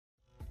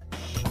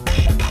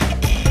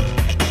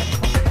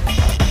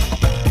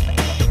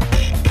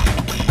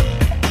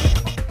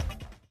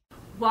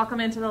Welcome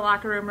into the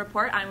Locker Room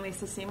Report. I'm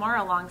Lisa Seymour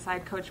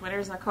alongside Coach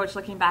Winters. And Coach,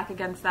 looking back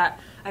against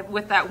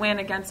with that win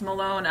against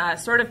Malone,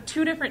 sort of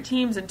two different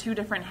teams in two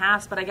different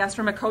halves, but I guess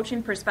from a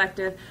coaching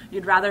perspective,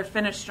 you'd rather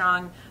finish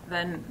strong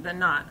than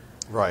not.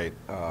 Right.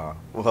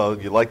 Well,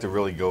 you like to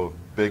really go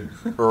big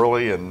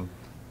early and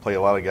play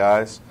a lot of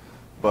guys,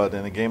 but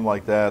in a game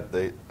like that,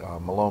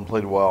 Malone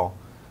played well,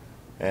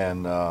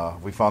 and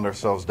we found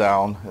ourselves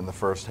down in the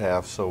first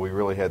half, so we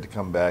really had to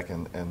come back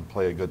and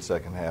play a good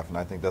second half, and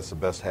I think that's the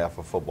best half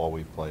of football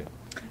we've played.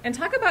 And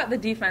talk about the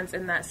defense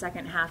in that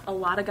second half. A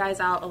lot of guys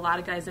out, a lot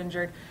of guys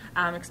injured,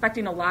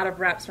 expecting a lot of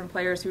reps from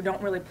players who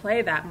don't really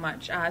play that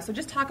much. So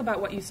just talk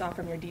about what you saw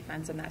from your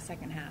defense in that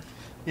second half.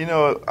 You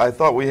know, I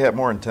thought we had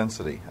more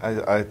intensity.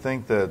 I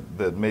think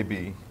that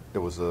maybe it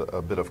was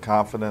a bit of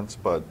confidence,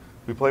 but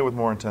we played with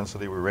more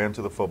intensity. We ran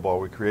to the football.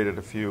 We created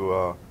a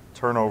few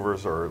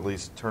turnovers, or at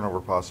least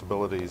turnover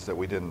possibilities that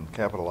we didn't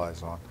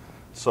capitalize on.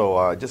 So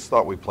I just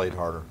thought we played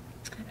harder.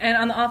 And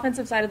on the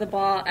offensive side of the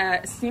ball,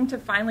 seemed to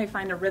finally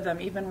find a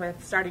rhythm, even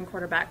with starting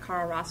quarterback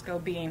Carl Roscoe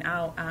being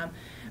out.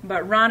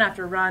 But run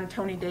after run,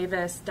 Tony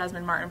Davis,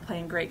 Desmond Martin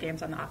playing great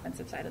games on the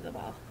offensive side of the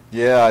ball.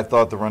 Yeah, I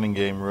thought the running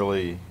game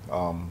really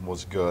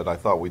was good. I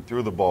thought we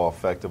threw the ball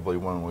effectively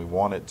when we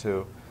wanted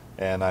to,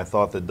 and I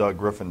thought that Doug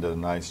Griffin did a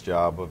nice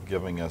job of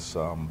giving us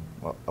a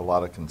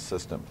lot of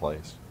consistent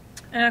plays.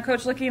 And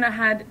Coach, looking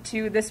ahead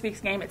to this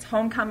week's game, it's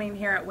homecoming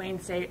here at Wayne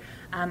State.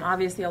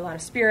 Obviously a lot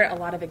of spirit, a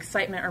lot of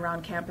excitement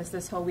around campus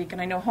this whole week,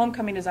 and I know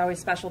homecoming is always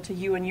special to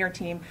you and your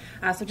team.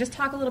 So just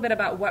talk a little bit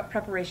about what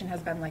preparation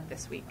has been like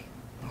this week.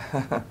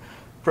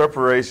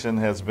 Preparation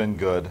has been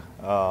good.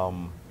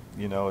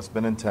 You know, it's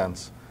been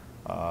intense.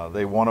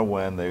 They want to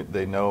win.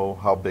 They know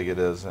how big it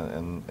is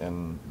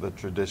and the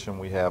tradition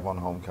we have on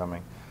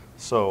homecoming.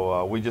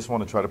 So we just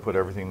want to try to put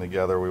everything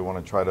together. We want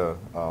to try to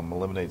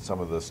eliminate some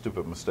of the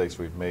stupid mistakes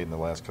we've made in the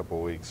last couple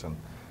of weeks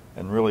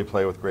and really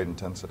play with great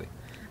intensity.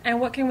 And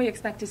what can we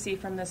expect to see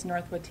from this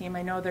Northwood team?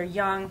 I know they're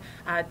young,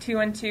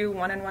 2-2,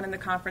 1-1 in the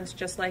conference,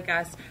 just like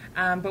us.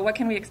 But what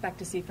can we expect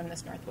to see from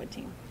this Northwood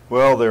team?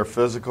 Well, they're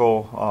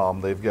physical.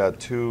 They've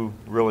got two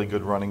really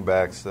good running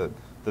backs that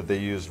they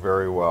use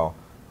very well.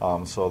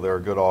 So they're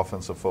a good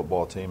offensive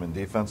football team. And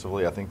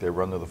defensively, I think they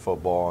run to the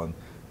football,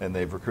 and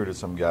they've recruited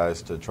some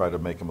guys to try to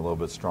make them a little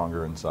bit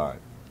stronger inside.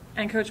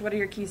 And, Coach, what are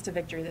your keys to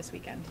victory this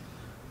weekend?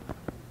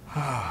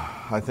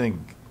 I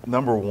think,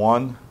 number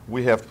one,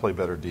 we have to play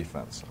better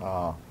defense.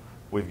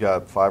 We've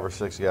got 5 or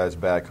 6 guys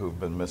back who've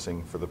been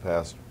missing for the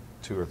past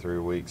 2 or 3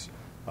 weeks.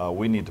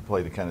 We need to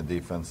play the kind of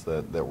defense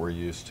that we're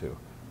used to.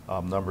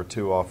 Number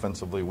two,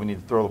 offensively, we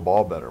need to throw the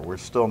ball better. We're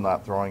still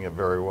not throwing it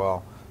very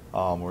well.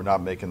 We're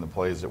not making the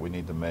plays that we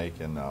need to make,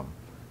 and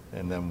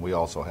then we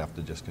also have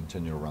to just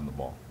continue to run the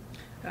ball.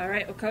 All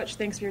right. Well, Coach,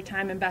 thanks for your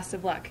time and best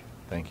of luck.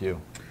 Thank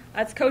you.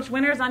 That's Coach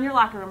Winters on your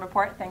Locker Room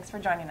Report. Thanks for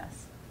joining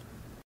us.